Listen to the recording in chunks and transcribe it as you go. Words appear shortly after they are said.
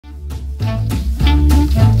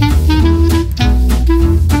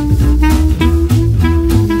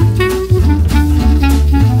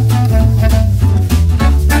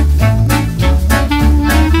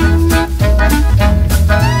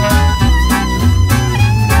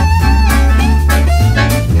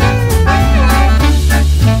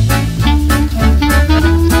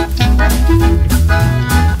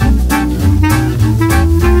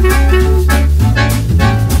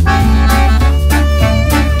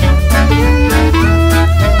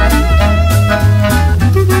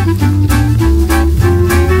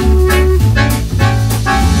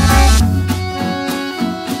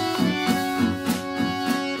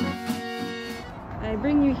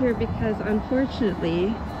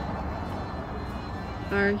unfortunately,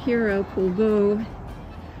 our hero Poulbot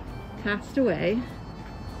passed away,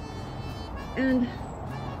 and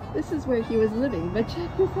this is where he was living. But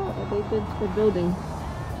check this out, what they did to the building.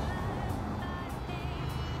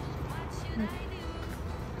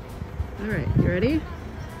 All right, you ready?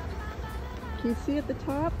 Can you see at the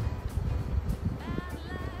top?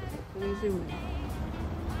 Let me zoom in.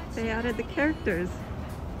 They added the characters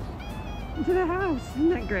into the house. Isn't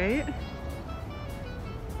that great?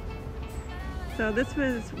 So this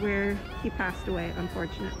was where he passed away,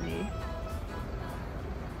 unfortunately.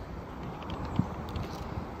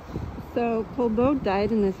 So Poulbot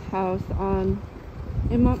died in this house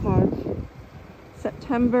in Montmartre,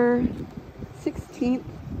 September 16th,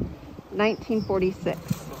 1946.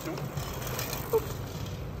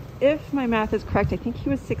 If my math is correct, I think he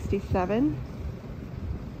was 67.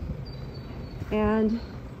 And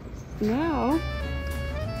now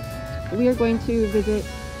we are going to visit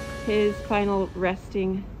his final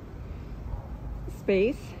resting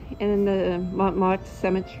space in the Montmartre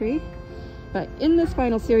cemetery. But in this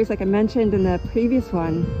final series, like I mentioned in the previous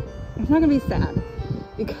one, it's not going to be sad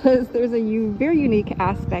because there's a very unique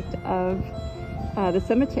aspect of the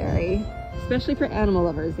cemetery, especially for animal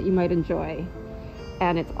lovers, that you might enjoy.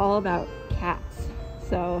 And it's all about cats.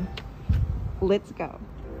 So let's go.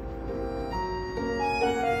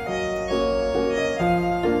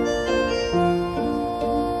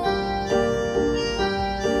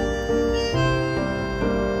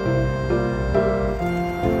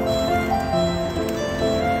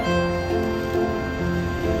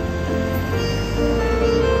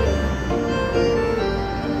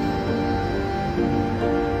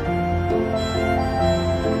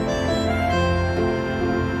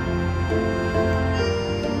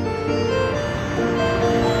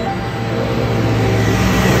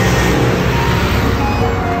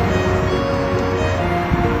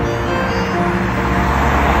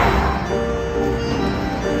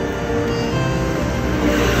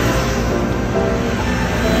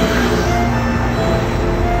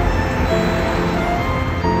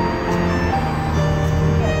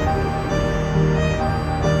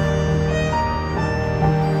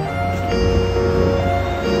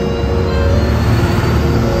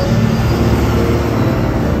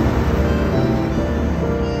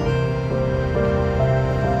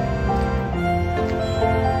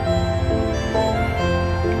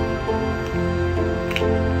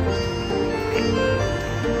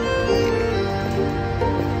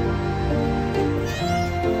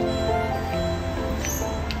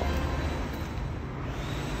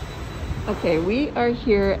 Okay, we are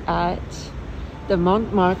here at the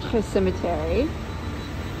Montmartre Cemetery,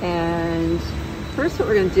 and first what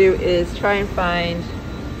we're going to do is try and find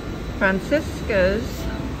Francisca's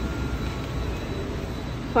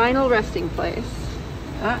final resting place.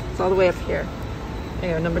 It's all the way up here. There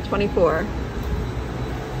you go, number 24.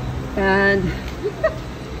 And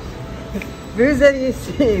vous êtes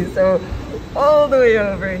ici, so all the way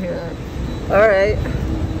over here. All right,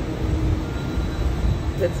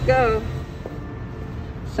 let's go.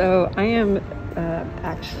 So I am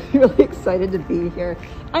actually really excited to be here.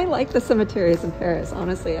 I like the cemeteries in Paris,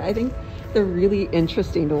 honestly. I think they're really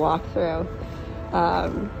interesting to walk through.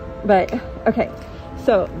 But okay,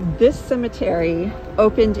 so this cemetery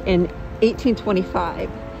opened in 1825,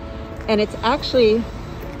 and it's actually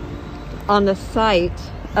on the site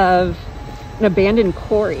of an abandoned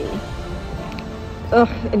quarry.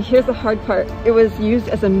 And here's the hard part. It was used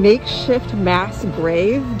as a makeshift mass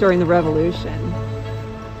grave during the Revolution.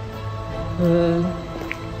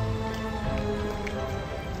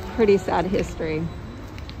 Pretty sad history.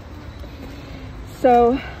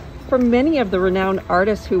 So for many of the renowned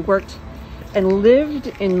artists who worked and lived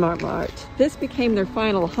in Montmartre, this became their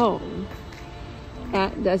final home.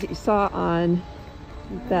 And as you saw on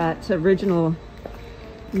that original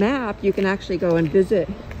map, you can actually go and visit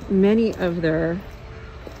many of their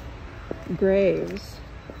graves.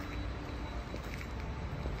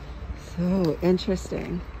 So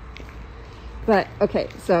interesting. But okay,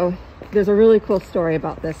 so there's a really cool story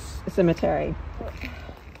about this cemetery.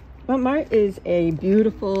 Montmartre is a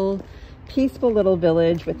beautiful, peaceful little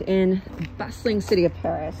village within the bustling city of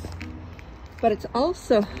Paris. But it's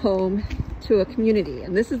also home to a community,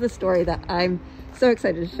 and this is the story that I'm so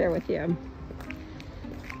excited to share with you.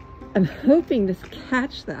 I'm hoping to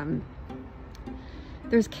catch them.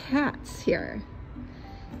 There's cats here.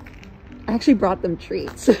 I actually brought them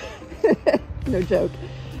treats. No joke.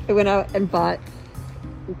 I went out and bought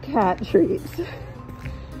cat treats.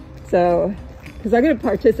 So, because I'm going to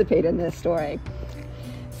participate in this story.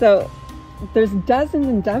 So, there's dozens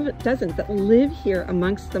and dozens that live here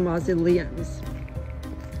amongst the mausoleums.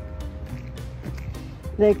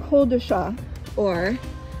 L'École de Chat, or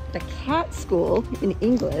the Cat School in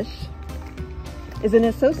English, is an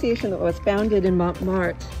association that was founded in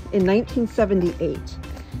Montmartre in 1978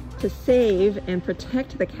 to save and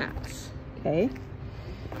protect the cats, okay?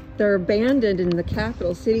 They're abandoned in the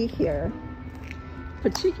capital city here,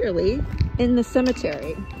 particularly in the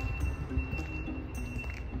cemetery.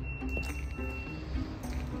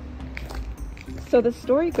 So the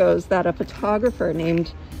story goes that a photographer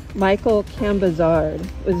named Michael Cambazard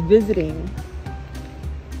was visiting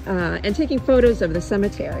and taking photos of the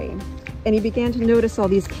cemetery, and he began to notice all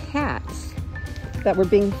these cats that were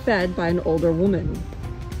being fed by an older woman.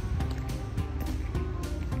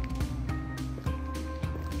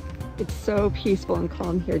 It's so peaceful and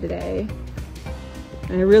calm here today,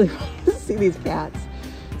 and I really want to see these cats.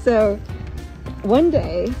 So one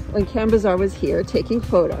day when Cambazard was here taking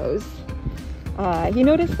photos, he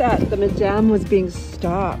noticed that the madame was being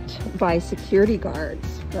stopped by security guards,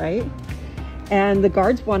 right? And the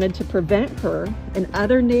guards wanted to prevent her and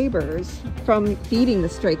other neighbors from feeding the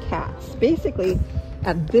stray cats. Basically,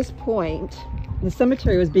 at this point, the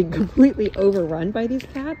cemetery was being completely overrun by these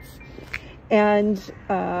cats. And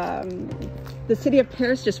the city of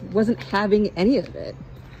Paris just wasn't having any of it.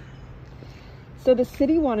 So the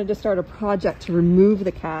city wanted to start a project to remove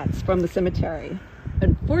the cats from the cemetery.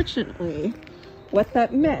 Unfortunately, what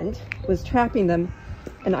that meant was trapping them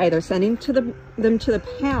and either sending them to the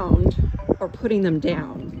pound or putting them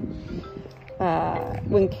down.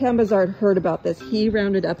 When Cambazard heard about this, he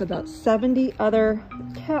rounded up about 70 other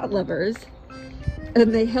cat lovers,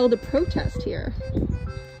 and they held a protest here.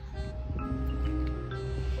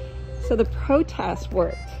 So the protest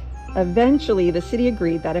worked. Eventually, the city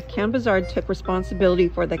agreed that if Cambazard took responsibility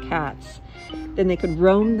for the cats, then they could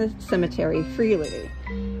roam the cemetery freely.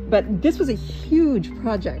 But this was a huge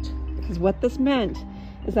project, because what this meant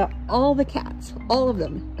is that all the cats, all of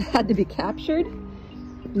them, had to be captured,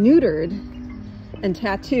 neutered, and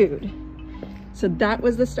tattooed. So that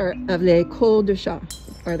was the start of l'École de Chat,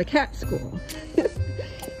 or the cat school.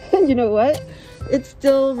 And you know what? It's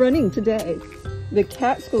still running today. The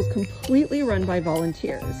cat school is completely run by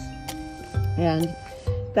volunteers. And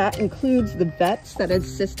that includes the vets that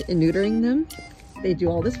assist in neutering them. They do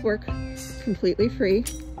all this work completely free.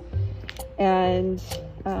 And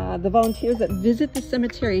the volunteers that visit the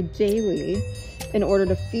cemetery daily in order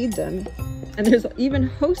to feed them. And there's even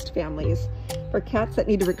host families for cats that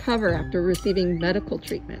need to recover after receiving medical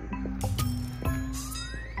treatment.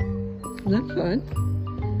 Isn't that fun?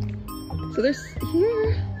 So there's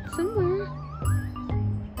here somewhere.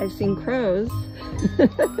 I've seen crows.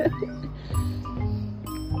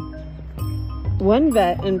 One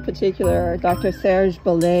vet in particular, Dr. Serge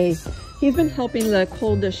Belay, he's been helping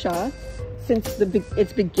l'École de Chat since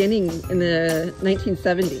its beginning in the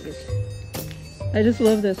 1970s. I just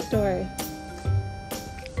love this story.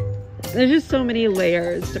 There's just so many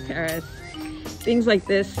layers to Paris. Things like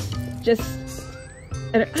this, just,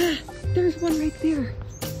 there's one right there.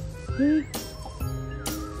 Hey.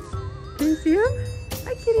 Can you see him?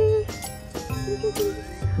 Hi, kitty.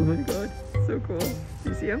 Oh my God, so cool.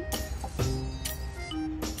 You see him?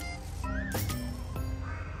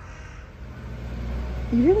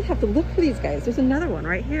 You really have to look for these guys. There's another one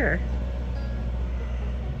right here.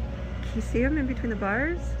 Can you see them in between the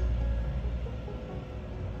bars?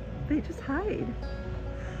 They just hide.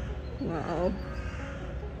 Wow.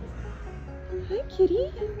 Hi,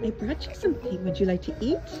 kitty. I brought you something. Would you like to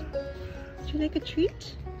eat? Would you like a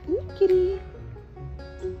treat? Ooh, kitty.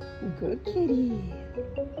 Good kitty.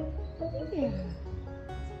 Yeah.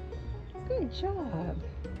 Good job.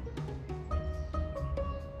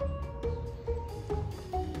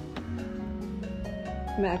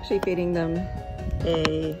 I'm actually feeding them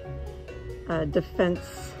a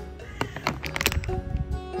defense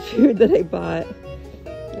food that I bought.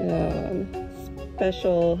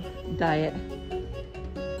 Special diet.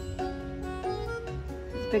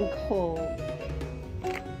 It's been cold.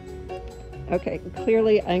 Okay,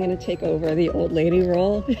 clearly I'm gonna take over the old lady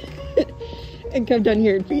role and come down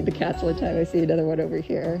here and feed the cats all the time. I see another one over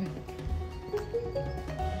here.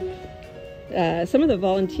 Some of the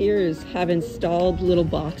volunteers have installed little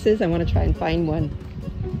boxes. I want to try and find one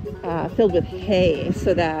filled with hay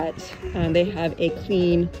so that they have a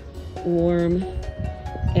clean, warm,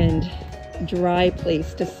 and dry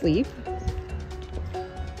place to sleep.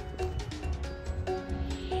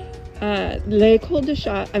 L'École de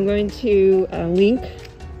Chat, I'm going to link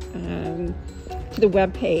to the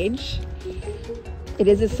web page. It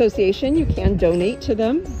is an association. You can donate to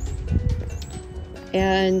them.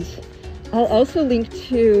 And I'll also link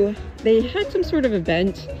to, they had some sort of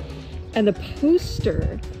event, and the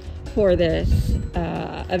poster for this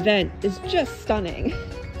event is just stunning.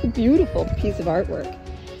 It's a beautiful piece of artwork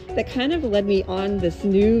that kind of led me on this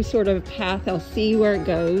new sort of path. I'll see where it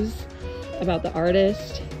goes about the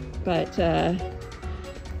artist, but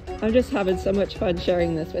I'm just having so much fun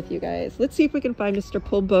sharing this with you guys. Let's see if we can find Mr.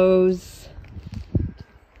 Poulbot's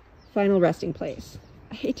final resting place.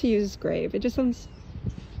 I hate to use grave, it just sounds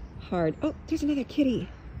hard. Oh, there's another kitty.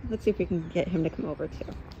 Let's see if we can get him to come over too.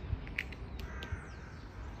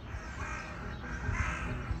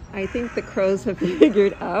 I think the crows have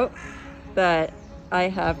figured out that I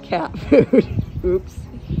have cat food. Oops.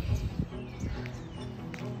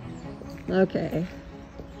 Okay.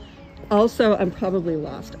 Also, I'm probably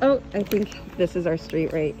lost. Oh, I think this is our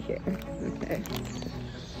street right here. Okay.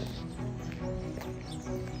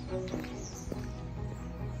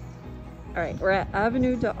 All right, we're at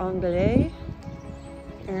Avenue de Anglais,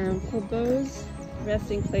 and Poulbot's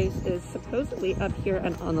resting place is supposedly up here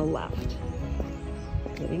and on the left.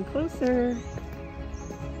 Getting closer.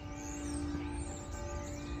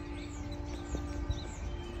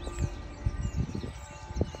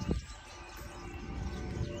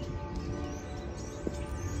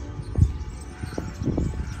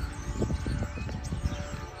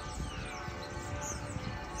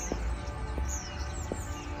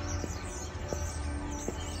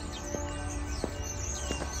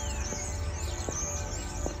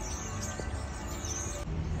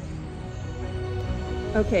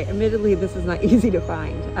 Okay, admittedly this is not easy to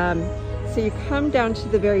find. So you come down to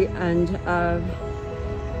the very end of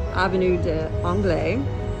Avenue de Anglais.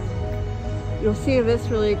 You'll see this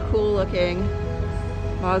really cool looking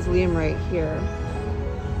mausoleum right here.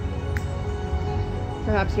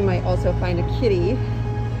 Perhaps you might also find a kitty.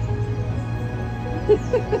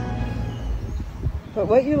 But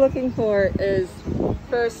what you're looking for is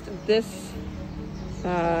first this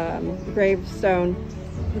gravestone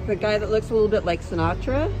with a guy that looks a little bit like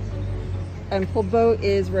Sinatra, and Poulbot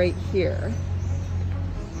is right here.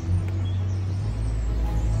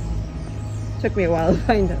 Took me a while to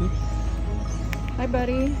find him. Hi,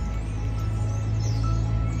 buddy.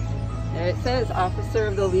 There it says, Officer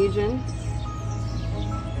of the Legion,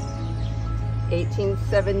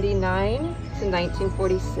 1879 to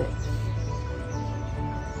 1946.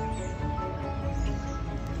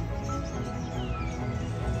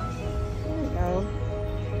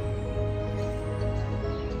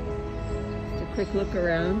 Quick look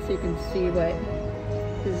around so you can see what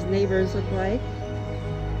his neighbors look like.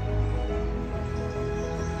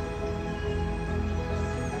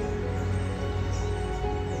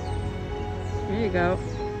 There you go.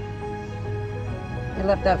 I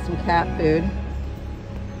left out some cat food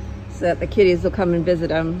so that the kitties will come and visit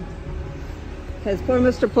him, because poor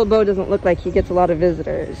Mr. Poulbot doesn't look like he gets a lot of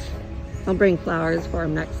visitors. I'll bring flowers for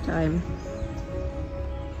him next time.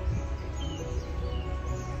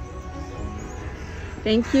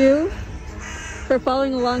 Thank you for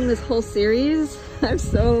following along this whole series. I'm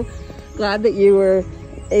so glad that you were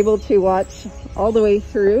able to watch all the way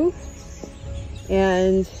through.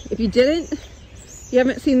 And if you didn't, you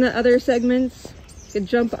haven't seen the other segments, you can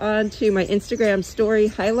jump on to my Instagram story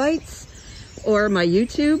highlights or my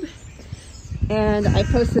YouTube, and I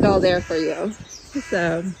post it all there for you.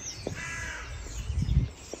 So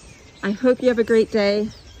I hope you have a great day,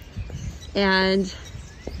 and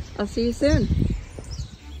I'll see you soon.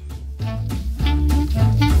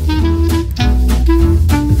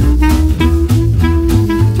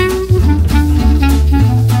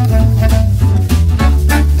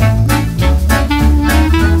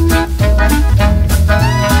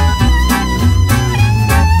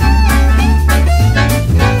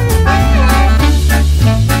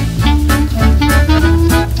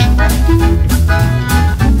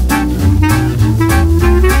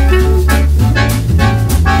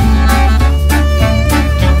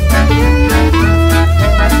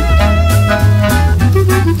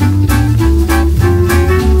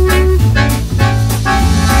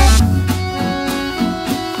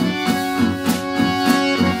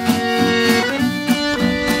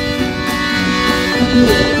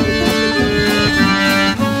 Yeah.